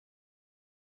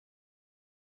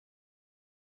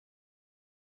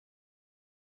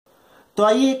तो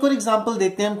आइए एक और एग्जांपल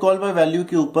देखते हैं हम कॉल बाय वैल्यू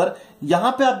के ऊपर।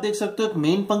 यहां पे आप देख सकते हो एक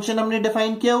मेन फंक्शन हमने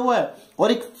डिफाइन किया हुआ है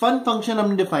और एक फन फंक्शन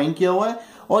हमने डिफाइन किया हुआ है,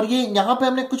 और ये यहां पे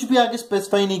हमने कुछ भी आगे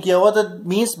स्पेसिफाई नहीं किया हुआ, तो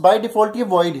मींस बाय डिफॉल्ट ये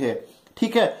वॉइड है,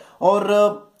 ठीक है।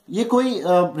 और ये कोई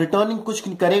रिटर्निंग कुछ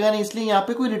करेगा नहीं, इसलिए यहाँ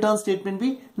पे कोई रिटर्न स्टेटमेंट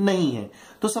भी नहीं है।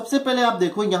 तो सबसे पहले आप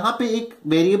देखो यहाँ पे एक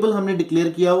वेरिएबल हमने डिक्लेयर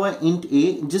किया हुआ है इंट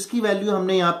ए, जिसकी वैल्यू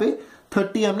हमने यहाँ पे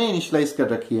 30 हमने इनिशियलाइज कर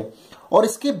रखी है। और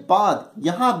इसके बाद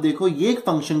यहां आप देखो ये एक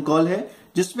फंक्शन कॉल है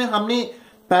जिसमें हमने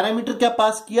पैरामीटर क्या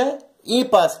पास किया है, ए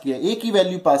पास किया, ए की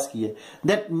वैल्यू पास की है।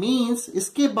 दैट मींस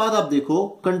इसके बाद आप देखो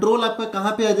कंट्रोल आपका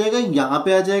कहां पे आ जाएगा, यहां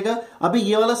पे आ जाएगा। अभी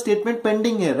ये वाला स्टेटमेंट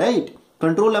पेंडिंग है, राइट,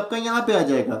 कंट्रोल आपका यहां पे आ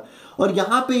जाएगा। और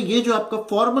यहां पे ये जो आपका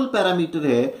फॉर्मल पैरामीटर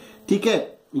है, ठीक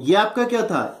है, ये आपका क्या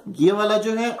था, ये वाला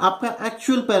जो है आपका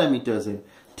एक्चुअल पैरामीटर्स है,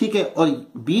 ठीक है। और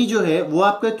बी जो है वो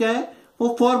आपका क्या है,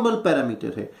 वो फॉर्मल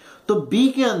पैरामीटर है। तो बी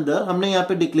के अंदर हमने यहां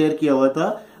पे डिक्लेयर किया हुआ था,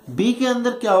 बी के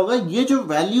अंदर क्या होगा, ये जो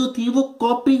वैल्यू थी वो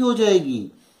कॉपी हो जाएगी।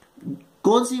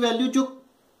 कौन सी वैल्यू, जो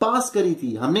पास करी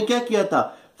थी हमने, क्या किया था,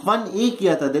 फन ए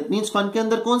किया था। दैट मींस फन के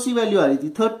अंदर कौन सी वैल्यू आ रही थी,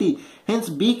 30। हेंस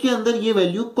बी के अंदर ये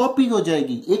वैल्यू कॉपी हो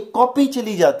जाएगी, एक कॉपी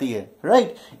चली जाती है,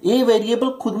 राइट। ए वेरिएबल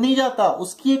खुद नहीं जाता,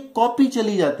 उसकी एक कॉपी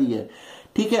चली जाती है,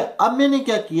 ठीक है। अब मैंने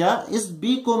क्या किया, इस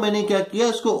b को मैंने क्या किया,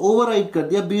 इसको ओवरराइड कर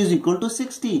दिया, b is equal to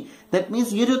 60। That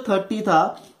means ये जो 30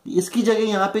 था इसकी जगह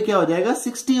यहां पे क्या हो जाएगा,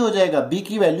 60 हो जाएगा, b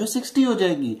की वैल्यू 60 हो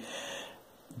जाएगी।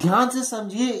 ध्यान से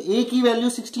समझिए, a की वैल्यू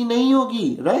 60 नहीं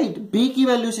होगी, राइट, b की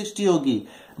वैल्यू 60 होगी।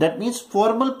 दैट मींस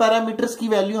फॉर्मल पैरामीटर्स की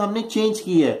वैल्यू हमने चेंज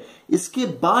की है। इसके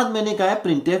बाद मैंने कहा है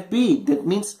printf b, that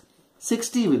means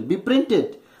 60 will be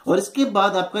printed. और इसके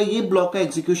बाद आपका ये ब्लॉक का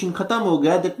एग्जीक्यूशन खत्म हो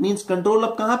गया। दैट मींस कंट्रोल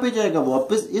अब कहां पे जाएगा,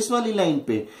 वापस इस वाली लाइन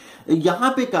पे।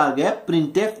 यहां पे कहा गया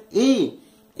प्रिंटफ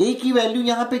ए की वैल्यू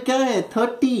यहां पे क्या है,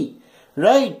 30,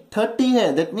 राइट, 30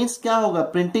 है। दैट मींस क्या होगा,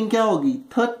 प्रिंटिंग क्या होगी,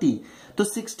 30। तो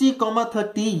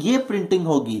 60,30 ये प्रिंटिंग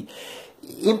होगी।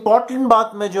 इंपॉर्टेंट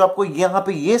बात मैं जो आपको यहां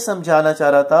पे ये समझाना चाह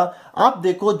रहा था, आप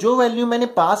देखो जो वैल्यू मैंने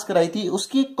पास कराई थी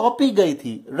उसकी कॉपी गई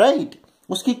थी, राइट,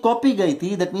 उसकी कॉपी गई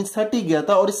थी। दैट मींस 30 गया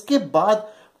था। और इसके बाद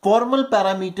फॉर्मल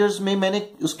पैरामीटर्स में मैंने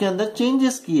उसके अंदर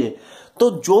चेंजेस किए। तो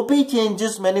जो भी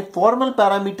चेंजेस मैंने फॉर्मल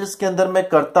पैरामीटर्स के अंदर मैं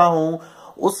करता हूं,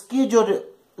 उसकी जो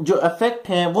इफेक्ट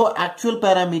हैं वो एक्चुअल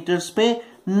पैरामीटर्स पे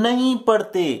नहीं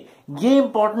पड़ते। ये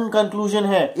इंपॉर्टेंट कंक्लूजन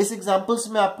है। इस एग्जांपल्स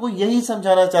में आपको यही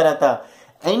समझाना चाह रहा था।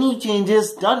 Any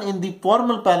changes done in the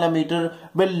formal parameter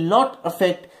will not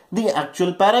affect the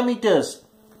actual parameters,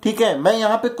 ठीक है। मैं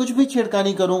यहां पे कुछ भी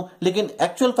छेड़खानी करूं लेकिन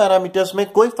एक्चुअल पैरामीटर्स में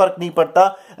कोई फर्क नहीं पड़ता।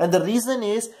 एंड द रीजन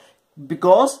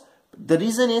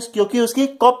इज क्योंकि उसकी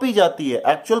कॉपी जाती है,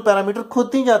 एक्चुअल पैरामीटर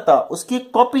खुद नहीं जाता, उसकी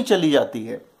कॉपी चली जाती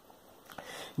है।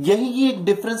 यही एक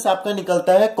डिफरेंस आपका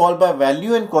निकलता है call by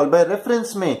value and call by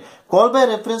reference में। कॉल बाय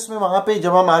रेफरेंस में वहां पे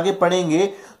जब हम आगे पढ़ेंगे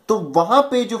तो वहां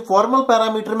पे जो फॉर्मल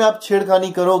पैरामीटर में आप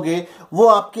छेड़खानी करोगे वो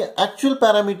आपके एक्चुअल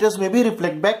पैरामीटर्स में भी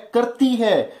रिफ्लेक्ट बैक करती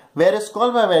है, वेयरएज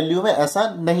कॉल बाय वैल्यू में ऐसा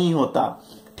नहीं होता,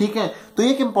 ठीक है। तो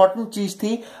एक इंपॉर्टेंट चीज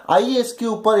थी। आइए इसके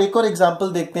ऊपर एक और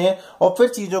एग्जांपल देखते हैं और फिर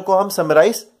चीजों को हम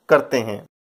समराइज करते हैं।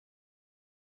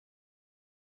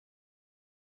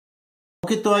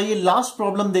 ओके, तो आइए लास्ट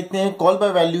प्रॉब्लम देखते हैं कॉल बाय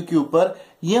वैल्यू के ऊपर।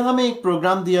 ये हमें एक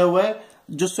प्रोग्राम दिया हुआ है,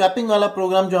 जो स्वैपिंग वाला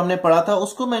प्रोग्राम जो हमने पढ़ा था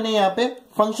उसको मैंने यहाँ पे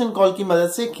फंक्शन कॉल की मदद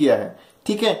से किया है,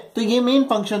 ठीक है। तो ये मेन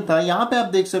फंक्शन था। यहाँ पे आप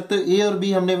देख सकते हो ए और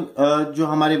बी हमने जो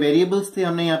हमारे वेरिएबल्स थे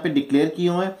हमने यहाँ पे डिक्लेयर किए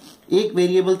हुए हैं। एक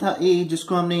वेरिएबल था ए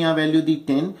जिसको हमने यहाँ वैल्यू दी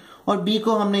 10 और बी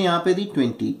को हमने यहाँ पे दी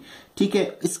 20, ठीक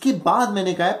है। इसके बाद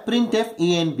मैंने कहा print F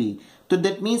A and B. तो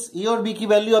दैट मीन्स ए और बी की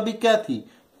वैल्यू अभी क्या थी,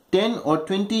 10 और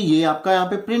 20, ये आपका यहाँ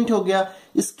पे प्रिंट हो गया।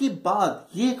 इसके बाद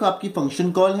ये आपकी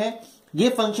फंक्शन कॉल है, ये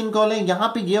फंक्शन कॉल है। यहाँ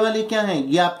पे ये वाले क्या है,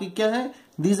 ये आपकी क्या है,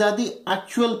 these are the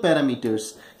actual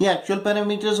parameters, ये एक्चुअल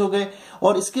पैरामीटर्स हो गए।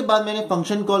 और इसके बाद मैंने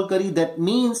फंक्शन कॉल करी। दैट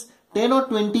मीन्स 10 और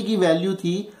 20 की वैल्यू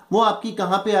थी वो आपकी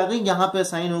कहां पे आ गई, यहां पे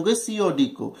असाइन हो गई सी और डी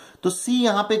को। तो सी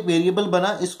यहां पे एक वेरिएबल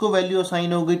बना, इसको वैल्यू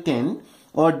असाइन हो गई 10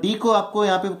 और डी को आपको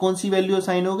यहाँ पे कौन सी वैल्यू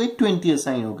असाइन हो गई, 20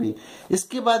 असाइन हो गई।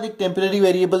 इसके बाद एक टेम्पररी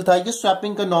वेरिएबल था, ये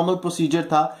स्वैपिंग का नॉर्मल प्रोसीजर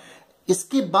था।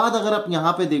 इसके बाद अगर आप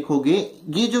यहां पे देखोगे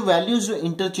ये जो वैल्यूज जो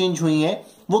इंटरचेंज हुई हैं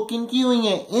वो किन की हुई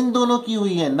हैं, इन दोनों की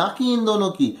हुई है, ना कि इन दोनों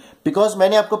की। बिकॉज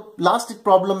मैंने आपको लास्ट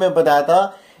प्रॉब्लम में बताया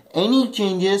था any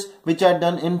changes which are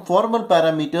done in formal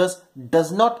parameters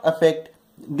does not affect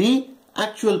the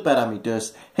actual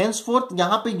parameters. हेंसफोर्थ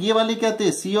यहां पे ये वाले क्या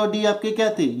थे, सी और डी आपके क्या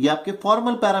थे, ये आपके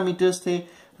फॉर्मल पैरामीटर्स थे,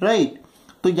 राइट।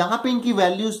 तो यहां पे इनकी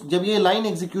वैल्यूज जब ये लाइन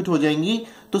एग्जीक्यूट हो जाएंगी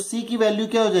तो सी की वैल्यू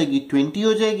क्या हो जाएगी, 20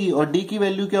 हो जाएगी और डी की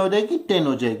वैल्यू क्या हो जाएगी, 10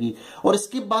 हो जाएगी। और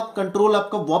इसके बाद कंट्रोल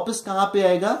आपका वापस कहां पे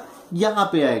आएगा, यहां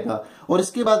पे आएगा। और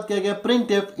इसके बाद क्या गया,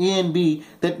 print F A and B.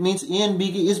 That means A and B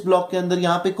की इस ब्लॉक के अंदर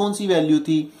यहां पे कौन सी वैल्यू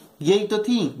थी, यही तो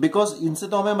थी, बिकॉज इनसे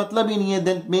तो हमें मतलब ही नहीं है।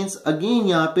 देन मीन्स अगेन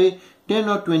यहाँ पे 10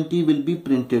 और 20 will be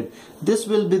printed. This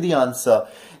will be the answer.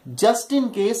 Just in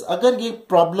case अगर ये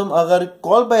प्रॉब्लम अगर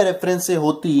कॉल बाय रेफरेंस से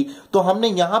होती तो हमने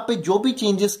यहाँ पे जो भी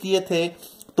चेंजेस किए थे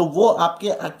तो वो आपके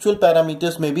एक्चुअल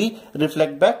पैरामीटर्स में भी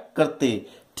रिफ्लेक्ट बैक करते।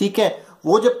 ठीक है,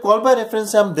 वो जब कॉल बाय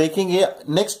रेफरेंस से हम देखेंगे,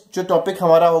 नेक्स्ट जो टॉपिक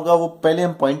हमारा होगा वो पहले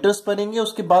हम पॉइंटर्स पढ़ेंगे,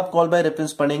 उसके बाद कॉल बाय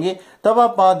रेफरेंस पढ़ेंगे। तब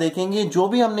आप वहां देखेंगे जो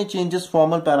भी हमने चेंजेस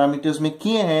फॉर्मल पैरामीटर्स में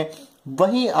किए हैं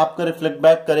वही आपका रिफ्लेक्ट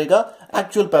बैक करेगा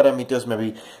एक्चुअल पैरामीटर्स में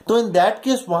भी। तो इन दैट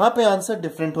केस वहां पे आंसर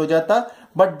डिफरेंट हो जाता,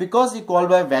 बट बिकॉज ये कॉल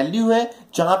बाय वैल्यू है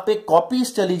जहां पे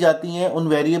कॉपीज चली जाती हैं उन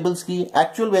वेरिएबल्स की,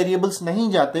 एक्चुअल वेरिएबल्स नहीं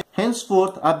जाते, हेंस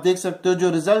फोर्थ आप देख सकते हो जो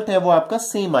रिजल्ट है वो आपका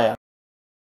सेम आया।